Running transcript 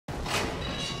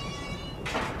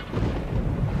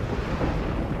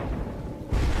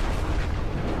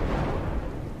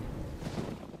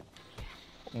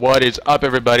What is up,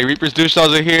 everybody? Reapers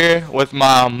Douchsaws are here with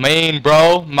my main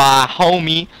bro, my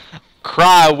homie,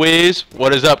 Crywiz.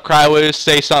 What is up, Crywiz?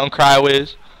 Say something,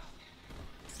 Crywiz.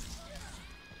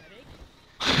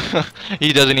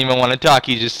 He doesn't even want to talk.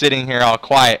 He's just sitting here all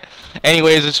quiet.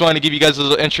 Anyways, I just wanted to give you guys a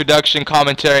little introduction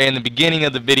commentary in the beginning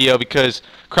of the video because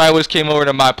Crywiz came over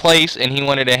to my place and he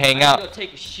wanted to hang out. I need to go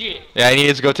take a shit. Yeah, he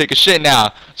needs to go take a shit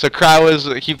now. So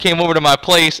Crywiz, he came over to my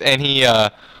place and he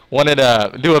wanted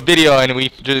to do a video, and we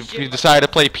decided to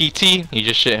play PT. He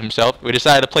just shit himself. We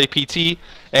decided to play PT,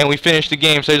 and we finished the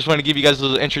game. So I just want to give you guys a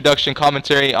little introduction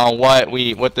commentary on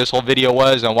what this whole video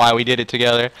was and why we did it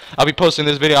together. I'll be posting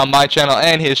this video on my channel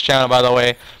and his channel, by the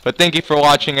way. But thank you for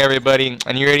watching, everybody.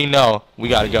 And you already know we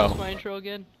gotta go. What's my intro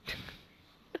again?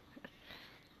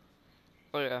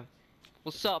 Oh yeah.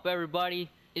 What's up, everybody?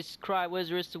 It's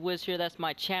Crywiz, Rista Wiz here. That's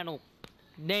my channel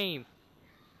name.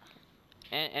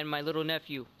 And my little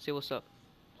nephew. Say what's up.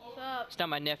 What's up? It's not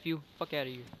my nephew. Fuck out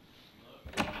of here.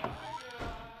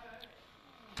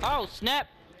 Oh, snap.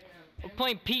 We're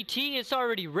playing PT. It's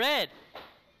already red.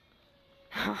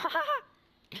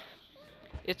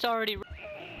 It's already red.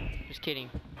 Just kidding.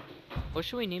 What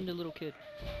should we name the little kid?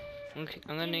 Okay,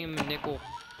 I'm gonna name him Nickel.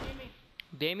 Jimmy.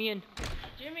 Damien?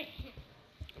 Jimmy.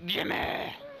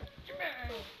 Jimmy! Jimmy.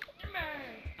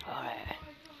 Alright.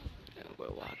 We're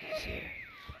walking here.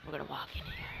 We're gonna walk in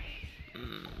here.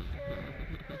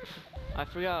 I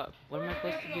forgot. What am I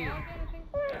supposed to do?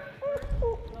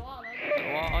 Oh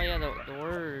yeah, the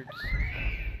words.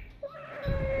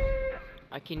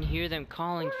 I can hear them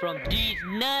calling from these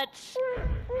nuts.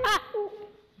 Ah!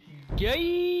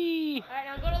 Yay! Alright,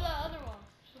 now go to the other wall.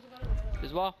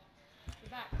 This wall?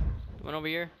 Get back. One over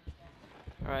here.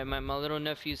 Alright, my little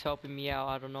nephew's helping me out.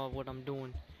 I don't know what I'm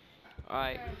doing.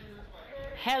 Alright.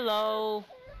 Hello.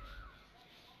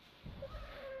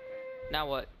 Now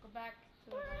what? Go back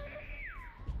to the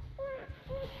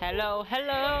Hello,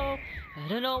 hello. I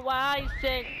don't know why you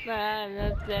say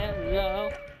hello.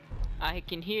 I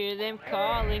can hear them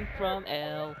calling from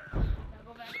L. Now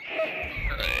go back.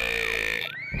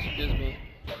 Excuse me.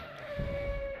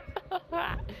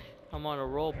 I'm on a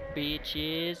roll,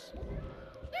 bitches.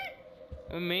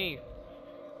 Look at me.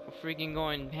 I'm freaking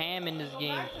going ham in this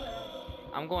game.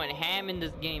 I'm going ham in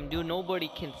this game, dude. Nobody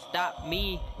can stop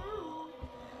me.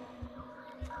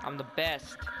 I'm the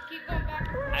best. Keep going back.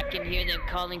 I can hear them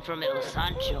calling from El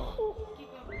Sancho.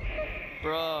 Keep going.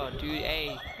 Bro, dude,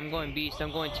 hey, I'm going beast.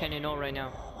 I'm going 10-0 right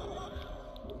now.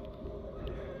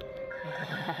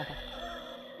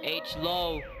 H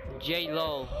low, J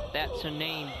low. That's her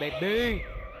name, baby.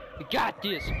 We got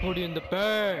this. Put it in the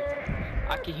bag.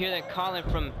 I can hear them calling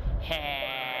from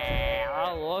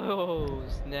hell. Oh,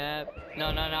 snap.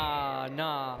 No, no, no,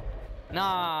 no.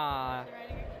 Nah.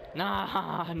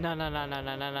 Nah, no, no, no, no,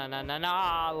 no, no, no, no, no,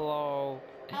 no.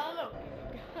 Hello.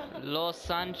 Los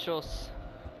Sanchos.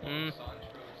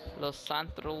 Los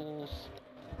Santos.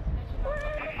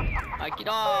 I get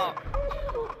off.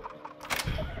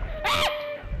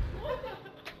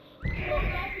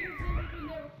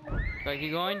 Do I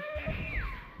keep going?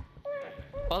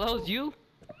 Oh, that was you?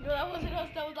 No, that wasn't us.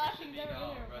 That was laughing. Never been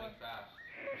here before.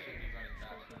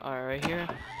 Alright, right here.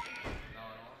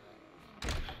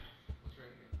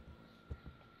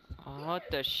 Oh, what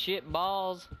the shit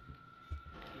balls?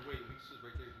 Wait, Lisa's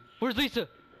right there. Where's Lisa?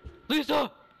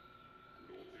 Lisa!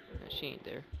 She ain't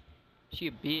there. She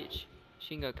a bitch.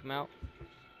 She ain't gonna come out.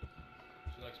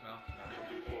 She likes mouth.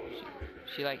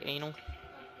 She like anal.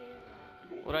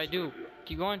 What'd I do?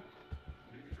 Keep going?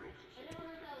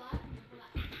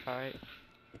 Alright.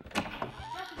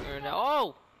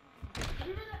 Oh!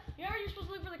 You know you're supposed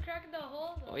to look for the crack in the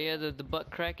hole? Oh yeah, the butt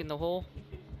crack in the hole.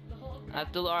 The hole. I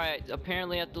have to. Alright,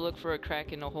 apparently I have to look for a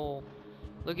crack in the hole.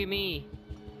 Look at me.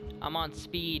 I'm on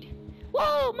speed.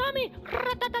 Whoa, mommy!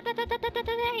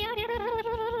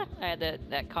 I had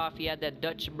that coffee, I had that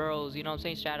Dutch Bros, you know what I'm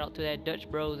saying? Shout out to that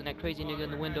Dutch Bros and that crazy nigga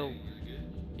in the window.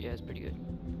 Yeah, it's pretty good.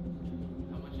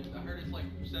 How much is it? I heard it's like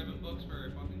 $7 for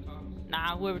a fucking coffee.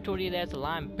 Nah, whoever told you that's a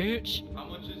lie, bitch. How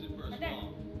much is it for a Right there.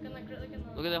 small?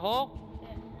 Look at the hole. Yeah.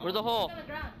 Where's the hole? It's on the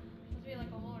ground. It's supposed to be like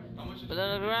a hole. How much is It's it?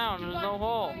 on the ground, there's no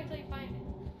hole. Keep going until you find it.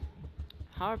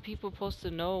 How are people supposed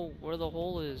to know where the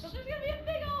hole is? So there's gonna be a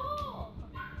big old hole.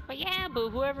 But yeah, but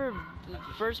whoever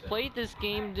first played this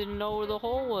game didn't know where the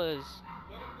hole was.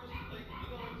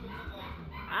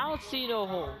 I don't see no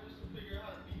hole.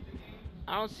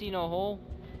 I don't see no hole.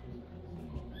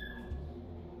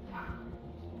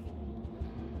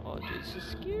 Oh, dude, this is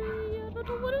scary. I don't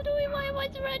know what I'm doing. Why am I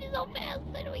running so fast?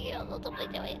 I don't know what I'm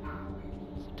doing.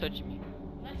 It's touching me.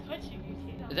 That's touching you.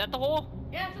 Is that the hole?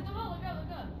 Yeah, it's at the hole. Look up,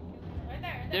 look up. Right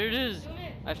there. There it is. Zoom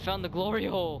in. I found the glory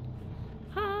hole.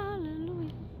 Ah.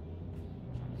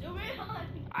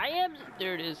 I am.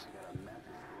 There it is.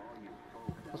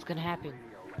 What's gonna happen?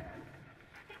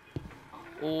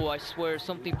 Oh, I swear, if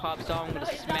something pops out, I'm gonna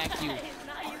smack you. It's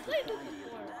not. You played this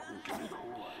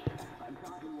before.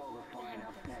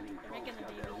 They're making a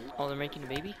baby. Oh, they're making a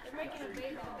baby? They're making a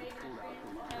baby.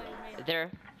 The baby is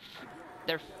free.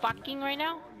 They're fucking right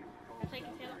now? That's like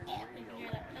you feel. You can hear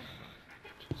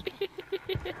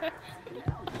that.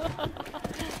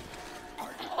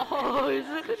 Oh, is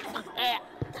it?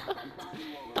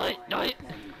 Do it.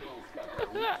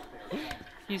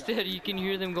 He said you can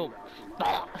hear them go.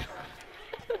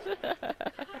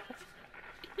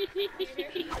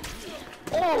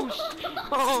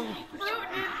 Oh,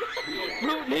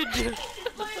 Fruit Ninja.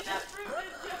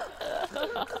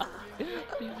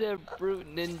 He said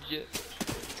Fruit Ninja.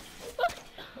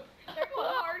 They're going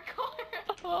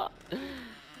hardcore.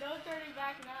 No turning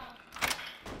back now.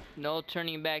 No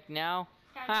turning back now.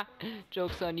 Ha!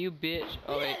 Joke's on you, bitch.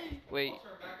 Oh wait.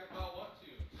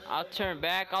 I'll turn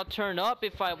back. I'll turn up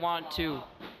if I want to.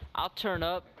 I'll turn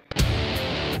up.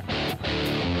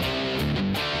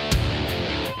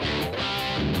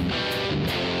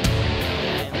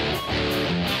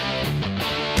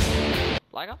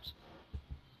 Black Ops?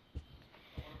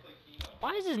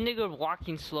 Why is this nigga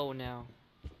walking slow now?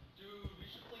 Dude, we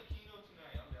should play Kino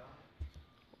tonight. I'm down.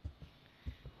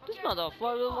 This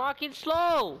motherfucker walking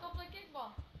slow. Go play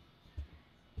kickball.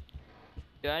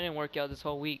 Yeah, I didn't work out this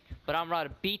whole week, but I'm ready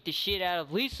to beat the shit out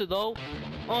of Lisa though.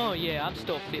 Oh yeah, I'm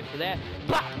still fit for that.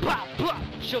 Blah, blah, blah.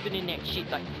 Shoving in that shit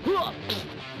like.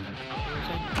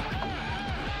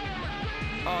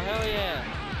 Oh hell yeah!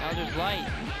 Now there's light.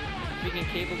 Freaking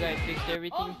cable guy fixed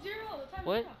everything. Oh, zero. The time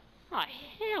What? is zero. Oh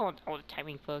hell! Oh, the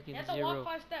timing fucking You have to zero. walk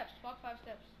 5 steps. Walk 5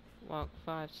 steps. Walk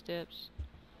 5 steps.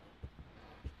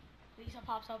 Lisa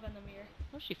pops up in the mirror.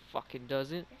 No, she fucking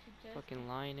doesn't. Yes, she does. Fucking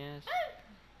lying ass.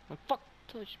 Oh, fuck!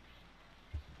 Touch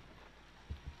me.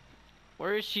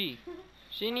 Where is she?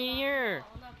 She in here.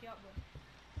 I'll knock you out, bro.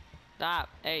 Stop.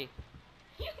 Hey.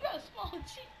 You got small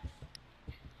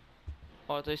cheeks.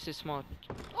 Oh, this is small.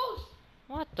 Oh,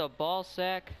 What the ball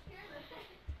sack?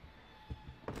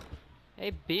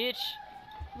 Hey, bitch.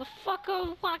 The fuck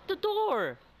locked the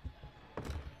door?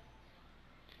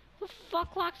 The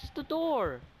fuck locks the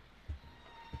door?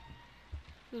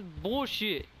 This is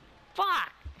bullshit.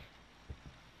 Fuck!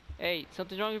 Hey,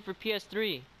 something's wrong with your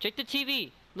PS3. Check the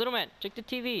TV. Little man, check the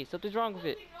TV. Something's wrong with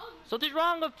it. Something's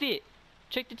wrong with it.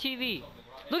 Check the TV.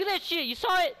 Look at that shit. You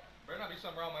saw it? Better not be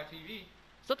something wrong with my TV.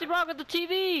 Something wrong with the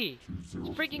TV. It's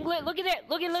freaking lit. Look at that.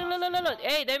 Look.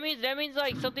 Hey, that means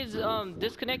like something's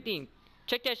disconnecting.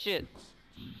 Check that shit.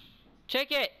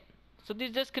 Check it.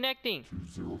 Something's disconnecting.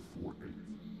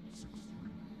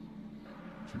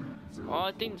 Oh,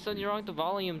 I think something's wrong with the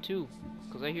volume too,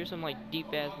 cause I hear some like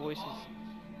deep ass voices.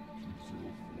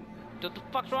 What the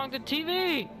fuck's wrong with the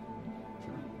TV?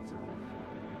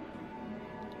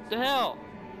 The hell?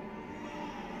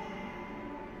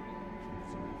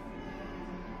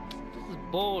 This is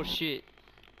bullshit.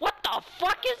 What the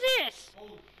fuck is this?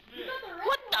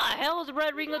 What the hell is the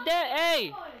red ring of death?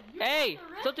 Hey,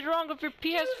 something's wrong with your PS4. you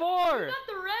got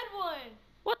the red one.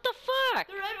 What the fuck?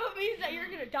 The red one means that you're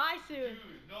gonna die soon. Dude,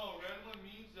 no, red one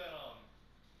means that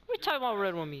What are you talking about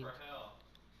red one means? for hell.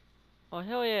 Oh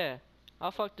hell yeah.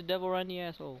 I'll fuck the devil right in the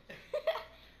asshole.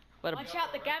 Let him. Watch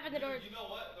out, the gap in the door. Dude, you know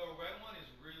what? The red one is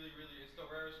really, it's the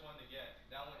rarest one to get.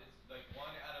 That one is like 1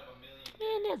 out of a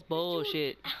million. Man, that's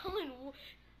bullshit. Alan,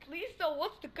 Lisa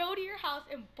wants to go to your house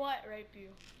and butt rape you.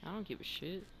 I don't give a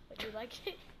shit. But you like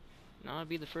it? No, I'll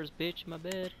be the first bitch in my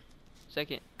bed.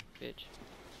 Second bitch.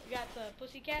 You got the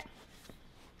pussycat?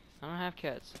 I don't have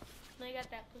cats. No, you got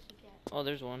that pussycat. Oh,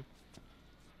 there's one.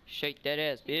 Shake that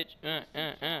ass, bitch.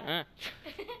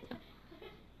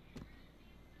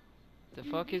 The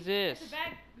fuck is this? It's a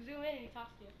bag. Zoom in and he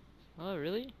talks to you. Oh,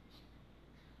 really?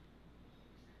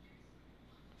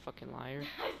 Fucking liar.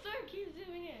 I swear, keep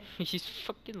zooming in. She's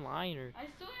fucking lying. Her. I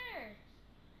swear.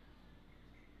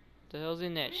 The hell's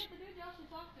in that? What do you have to do, Josh, to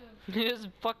talk to him? There's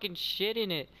fucking shit in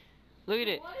it. Look at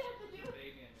it. What do you have to do?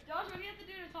 Josh, what do you have to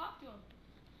do to talk to him?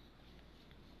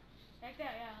 Like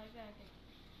that, yeah, like that, okay.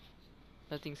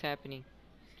 Nothing's happening.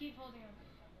 Just keep holding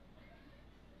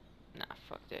on. Nah,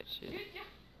 fuck that shit. Dude, yeah,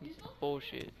 you supposed to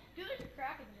Bullshit. do there's a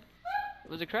crack in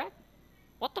there. Was it crack?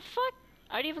 What the fuck?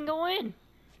 I didn't even go in.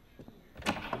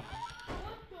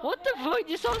 What the fuck?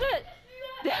 You saw that?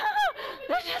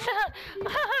 That's just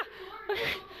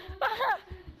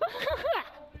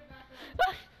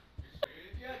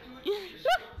Yeah, dude,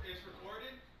 it's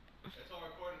recorded. It's all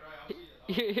recorded, right?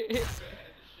 I'll see it.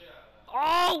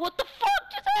 Oh, what the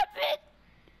fuck just happened?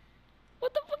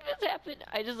 What the fuck just happened?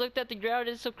 I just looked at the ground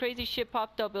and some crazy shit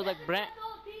popped up. It was like brand. That's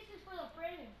all P.T.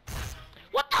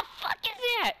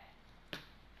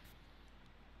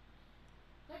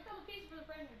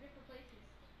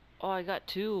 I got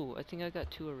 2. I think I got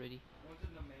 2 already. One's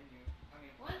in the menu.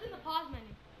 One's in the pause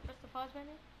menu. Press the pause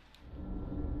menu.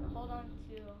 Hold on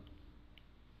to.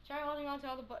 Try holding on to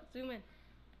all the buttons. Zoom in.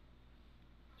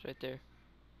 It's right there.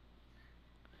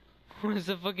 What's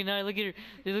the fucking eye? Look at her.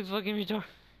 It looks fucking retarded.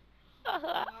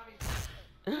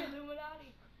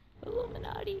 Illuminati.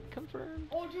 Illuminati confirmed.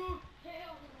 Oh, dude.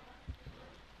 Hell.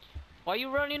 Why you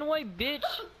running away, bitch?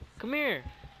 Come here.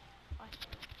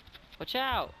 Watch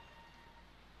out.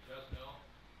 You guys know?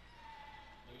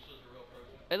 Lisa's a real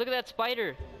person. Hey, look at that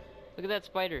spider. Look at that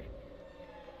spider.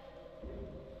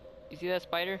 You see that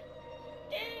spider?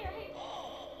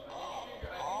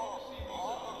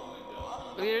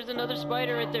 Look, there's another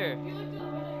spider right there.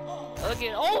 Look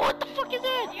at. Oh, what the fuck is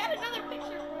that? You got another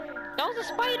picture for you. That was a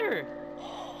spider.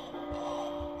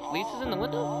 Lisa's in the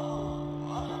window.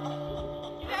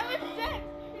 That was sick.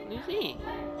 Let me see.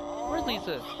 Where's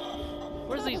Lisa?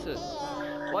 Where's Lisa?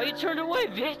 Why you turned away,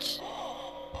 bitch?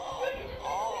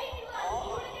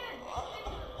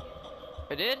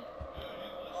 I did?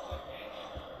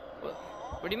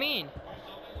 What do you mean?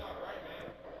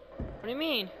 What do you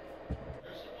mean?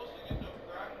 You're supposed to get the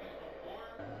fragments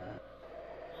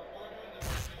before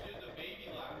doing the baby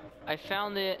lap. I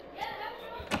found it.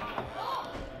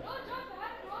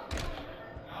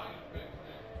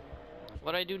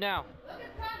 What do I do now? Look at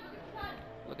the time, look at the time.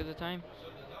 Look at the time. So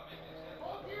does that make any sense?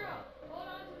 Hold 0. Hold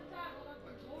on to the time. Hold on to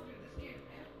the time.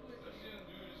 This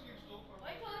game's so far.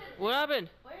 Wait till it. What happened?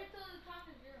 Wait until the time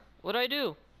is 0. What do I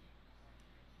do?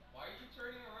 Why are you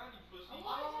turning around, you pussy? I'm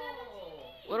watching it on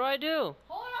TV. What do I do?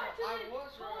 Hold on to I it. was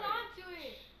Hold right. on to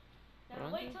it. Now Hold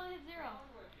on wait to till it hits 0.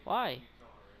 Why?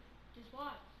 Just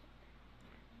watch.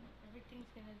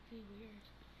 Everything's gonna be weird.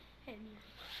 And you.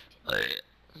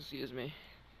 Excuse me.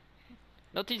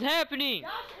 Nothing's happening.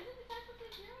 Josh, isn't the time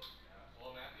supposed to hit 0?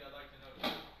 Well, Matthew, I'd like to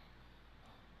know.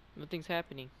 Nothing's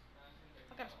happening.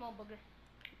 I got a small booger.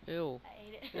 Ew. I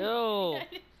ate it. Ew.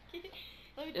 Let me do it.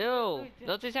 Let Ew. me do it.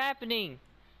 Nothing's happening.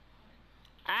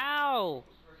 Ow.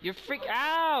 You're freak.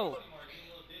 Ow.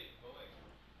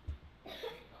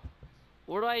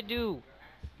 What do I do?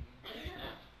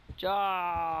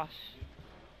 Josh.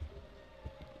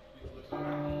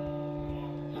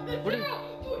 What is- 0!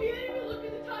 Dude, he didn't even look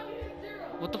at the time. He hit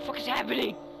 0. What the fuck is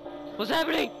happening? What's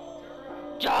happening?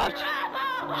 Josh!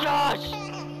 Josh!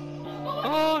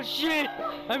 Oh shit!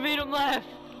 I made him laugh.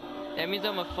 That means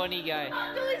I'm a funny guy.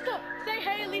 Lisa, say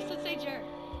hey, Lisa. Say Jared.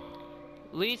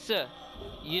 Lisa,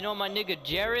 you know my nigga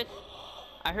Jareth?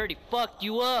 I heard he fucked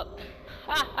you up.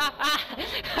 You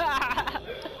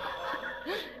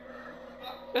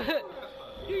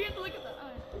have to look at the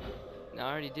eyes. No,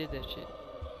 I already did that shit.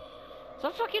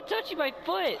 Stop fucking touching my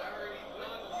foot!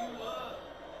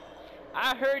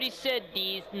 I heard he said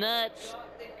these nuts.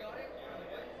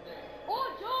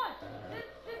 Oh, Josh!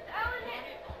 Since Alan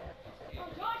hit. Oh,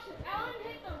 Josh, since Alan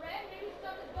hit the red, maybe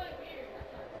stuff is going weird.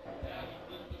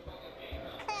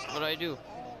 What do I do?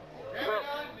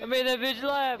 I made that bitch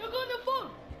laugh. Go on the phone.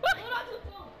 Hold on to the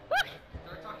phone.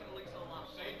 Start talking to Lisa a lot.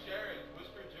 Say Jared.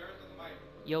 Whisper Jared in the mic.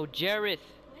 Yo, Jareth.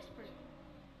 Whisper.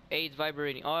 Hey, it's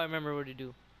vibrating. Oh, I remember what to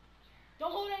do.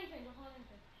 Don't hold anything. Don't hold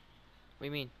anything. What do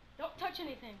you mean? Don't touch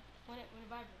anything when it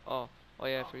vibrates. Oh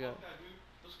yeah, I forgot. Fuck that, dude.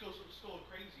 Let's go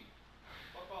crazy.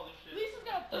 Fuck all this shit. Lisa's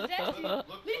gonna possess you. Look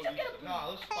for Lisa's Lisa. gonna.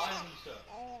 Nah, let's find Lisa.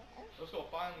 Let's go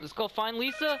find Lisa. Let's go find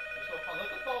Lisa. Let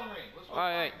the phone ring. Let's go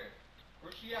Alright. find her.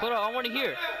 Where's she at? Hold on, I want to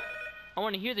hear. I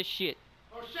want to hear this shit.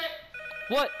 Oh shit!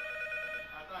 What?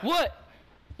 What?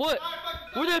 What?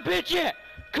 Where that bitch at?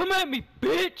 Come at me,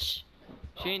 bitch!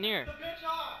 She ain't here. The bitch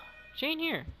off! She ain't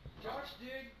here. Josh, dude,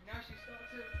 now she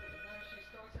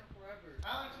stalks him forever.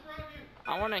 Alex, in front of you!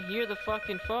 I want to hear the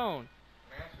fucking phone.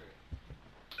 Answer it.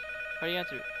 How do you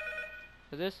answer it?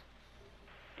 Is this?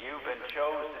 You've been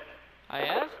chosen. I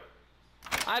have?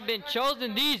 I've been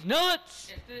chosen these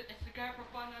nuts! It's the guy from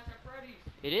Five Nights at Freddy's.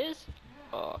 It is?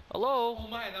 Hello? Oh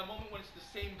man, that moment when it's the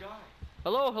same guy.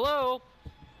 Hello, hello?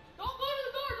 Don't go to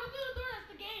the door. Don't go to the door. That's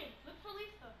the game. Look for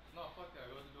Lisa. No, fuck that.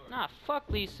 Go to the door. Nah, fuck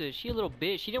Lisa. She a little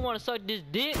bitch. She didn't want to suck this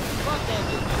dick. Fuck that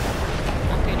bitch.